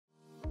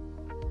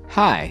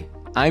Hi,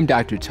 I'm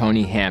Dr.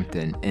 Tony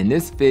Hampton, and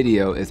this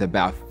video is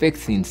about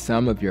fixing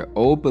some of your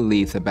old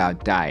beliefs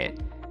about diet,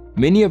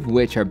 many of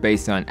which are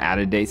based on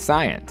out-of-date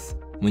science.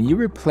 When you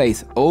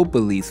replace old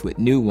beliefs with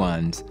new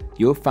ones,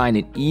 you'll find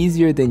it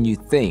easier than you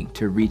think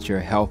to reach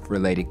your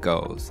health-related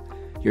goals.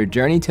 Your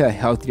journey to a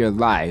healthier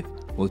life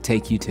will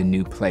take you to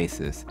new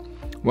places.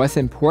 What's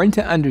important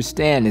to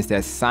understand is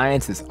that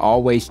science is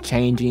always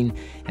changing,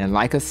 and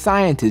like a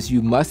scientist,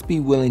 you must be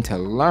willing to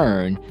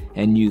learn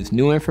and use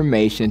new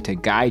information to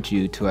guide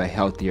you to a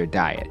healthier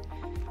diet.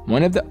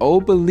 One of the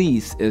old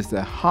beliefs is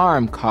the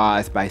harm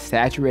caused by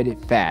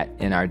saturated fat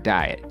in our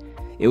diet.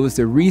 It was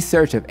the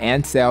research of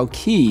Ancel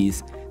Key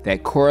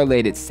that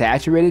correlated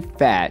saturated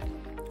fat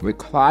with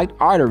clogged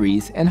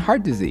arteries and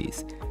heart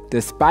disease.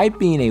 Despite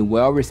being a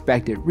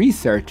well-respected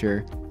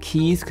researcher,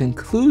 Key's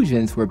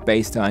conclusions were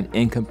based on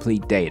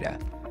incomplete data.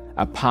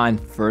 Upon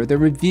further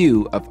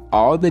review of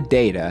all the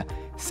data,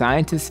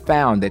 scientists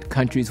found that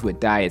countries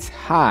with diets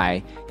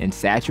high in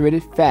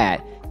saturated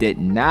fat did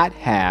not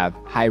have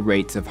high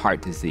rates of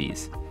heart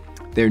disease.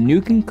 Their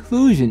new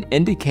conclusion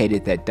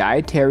indicated that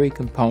dietary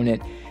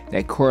component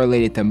that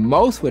correlated the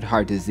most with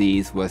heart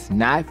disease was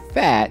not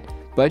fat,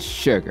 but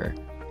sugar.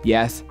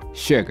 Yes,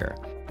 sugar.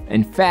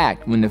 In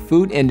fact, when the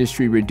food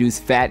industry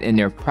reduced fat in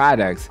their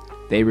products,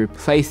 they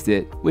replaced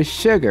it with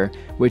sugar,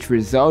 which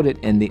resulted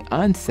in the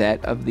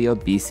onset of the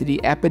obesity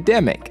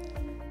epidemic.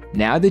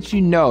 Now that you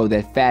know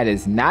that fat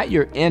is not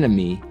your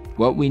enemy,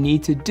 what we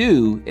need to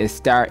do is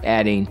start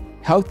adding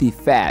healthy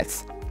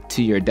fats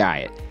to your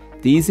diet.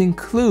 These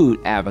include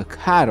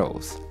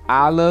avocados,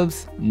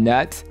 olives,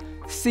 nuts,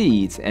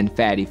 seeds, and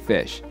fatty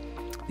fish.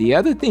 The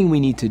other thing we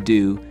need to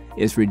do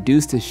is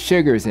reduce the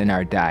sugars in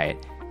our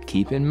diet.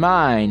 Keep in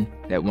mind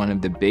that one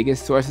of the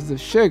biggest sources of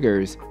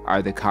sugars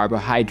are the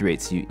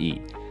carbohydrates you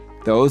eat.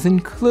 Those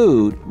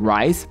include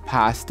rice,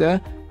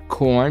 pasta,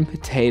 corn,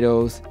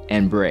 potatoes,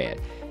 and bread.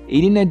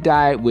 Eating a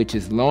diet which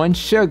is low in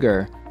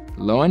sugar,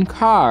 low in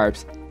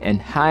carbs,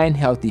 and high in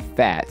healthy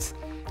fats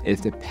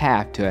is the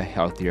path to a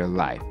healthier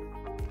life.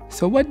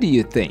 So what do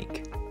you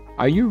think?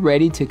 Are you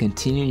ready to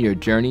continue your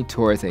journey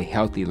towards a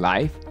healthy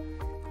life?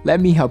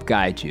 Let me help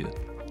guide you.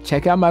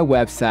 Check out my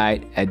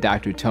website at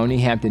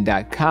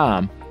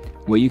drtonyhampton.com,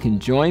 where you can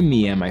join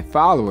me and my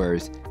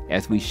followers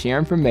as we share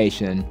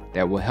information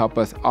that will help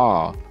us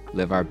all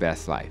live our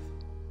best life.